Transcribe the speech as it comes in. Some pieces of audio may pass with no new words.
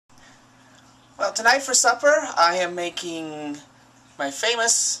Well, tonight for supper I am making my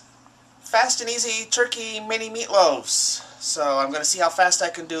famous fast and easy turkey mini meatloaves. So I'm going to see how fast I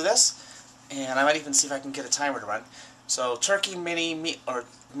can do this, and I might even see if I can get a timer to run. So turkey mini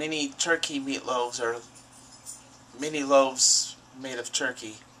turkey meatloaves, or mini loaves made of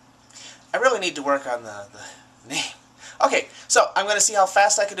turkey. I really need to work on the name. Okay, so I'm going to see how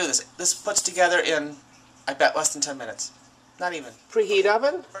fast I can do this. This puts together in, I bet, less than 10 minutes. Not even. Preheat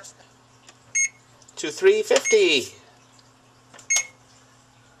oven to 350.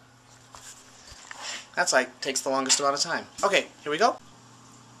 That's like, takes the longest amount of time. Okay, here we go.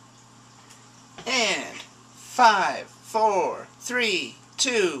 And 5, 4, 3,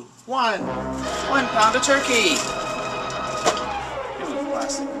 2, 1. 1 pound of turkey. Ooh,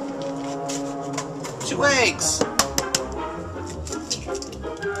 plastic. 2 eggs.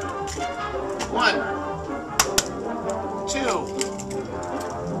 1, 2.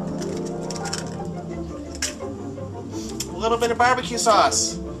 A little bit of barbecue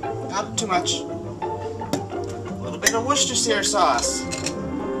sauce. Not too much. A little bit of Worcestershire sauce.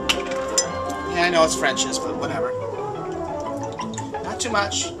 Yeah, I know it's French's, but whatever. Not too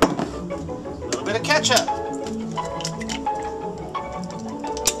much. A little bit of ketchup.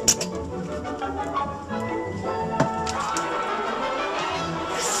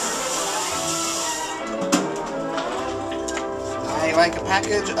 I like a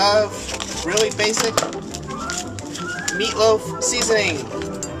package of really basic meatloaf seasoning.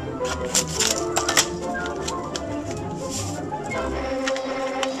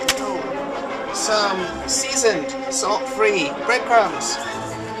 Some seasoned, salt-free breadcrumbs.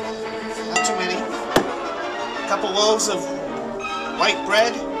 Not too many. A couple loaves of white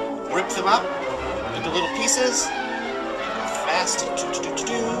bread. Rip them up into little pieces. Fast.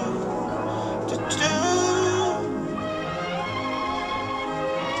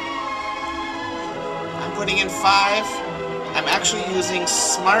 I'm putting in 5. I'm actually using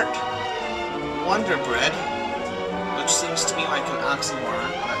Smart Wonder Bread, which seems to me like an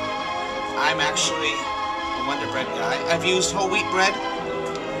oxymoron, but I'm actually a Wonder Bread guy. I've used whole wheat bread,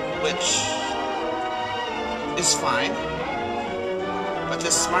 which is fine, but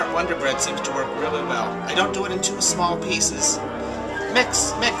this Smart Wonder Bread seems to work really well. I don't do it in too small pieces.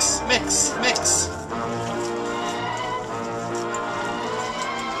 Mix, mix, mix, mix.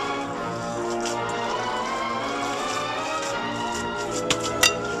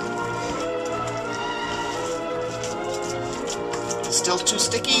 Still too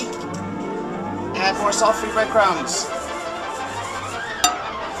sticky? Add more salt-free breadcrumbs.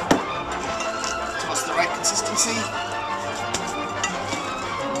 What's the right consistency?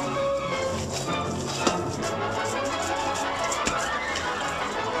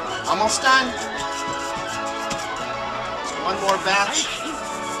 Almost done. So one more batch.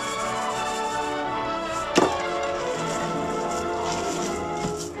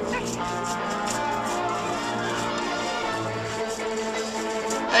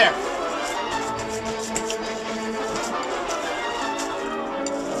 There.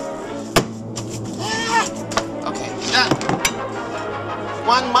 Okay, done.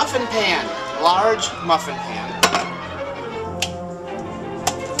 1 muffin pan. Large muffin pan.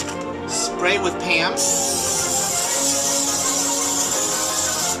 Spray with Pam.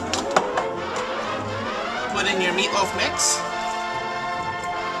 Put in your meatloaf mix.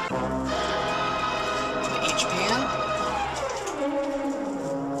 To each pan.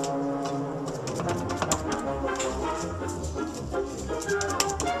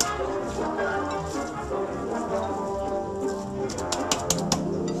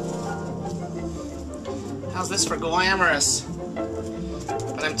 How's this for glamorous?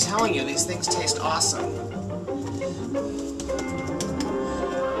 But I'm telling you, these things taste awesome.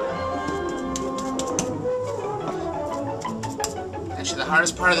 Actually, the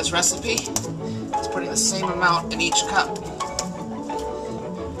hardest part of this recipe is putting the same amount in each cup.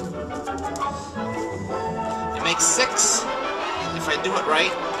 It makes 6 if I do it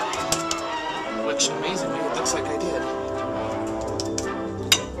right, which amazingly it looks like I did.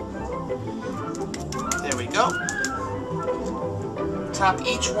 There we go. Top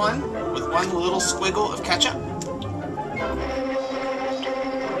each one with 1 little squiggle of ketchup.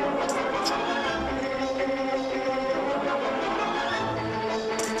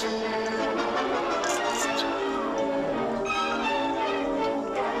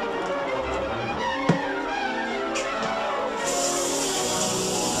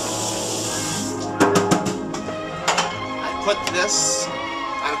 I put this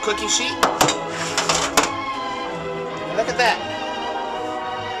on a cookie sheet. Look at that.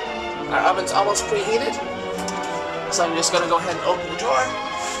 Our oven's almost preheated, so I'm just going to go ahead and open the door.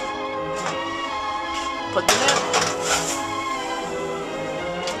 put them in.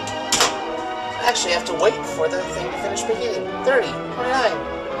 Actually, I have to wait for the thing to finish preheating. 30, 29.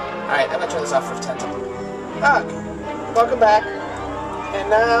 Alright, I'm going to turn this off for 10 seconds. Okay, welcome back. And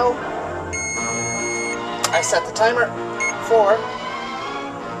now, I set the timer for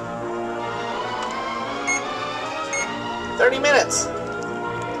 30 minutes.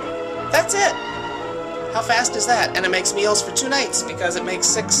 That's it. How fast is that? And it makes meals for 2 nights because it makes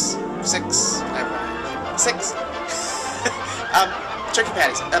six turkey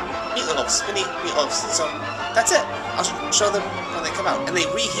patties, meatloaves, mini meatloaves. So that's it. I'll show them when they come out. And they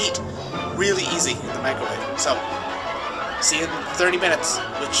reheat really easy in the microwave. So see you in 30 minutes,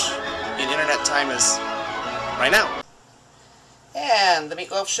 which in internet time is right now. And the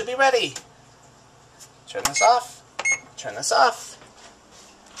meatloaf should be ready. Turn this off. Turn this off.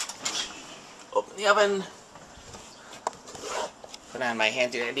 Open the oven. Put on my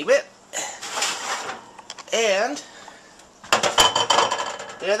handy dandy bit. And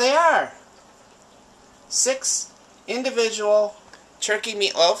there they are. 6 individual turkey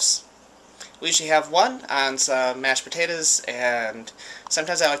meatloaves. We usually have one on some mashed potatoes, and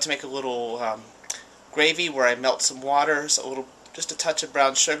sometimes I like to make a little gravy where I melt some water, so just a touch of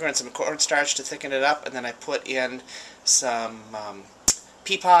brown sugar and some cornstarch to thicken it up, and then I put in some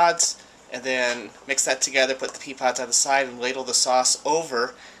pea pods, and then mix that together, put the pea pods on the side, and ladle the sauce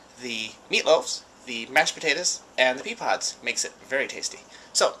over the meatloaves, the mashed potatoes, and the pea pods. Makes it very tasty.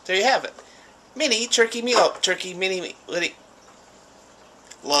 So, there you have it. Mini turkey meatloaf, turkey mini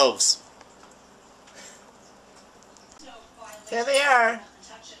loaves. There they are.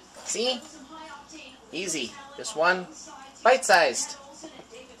 See? Easy. Just one bite-sized.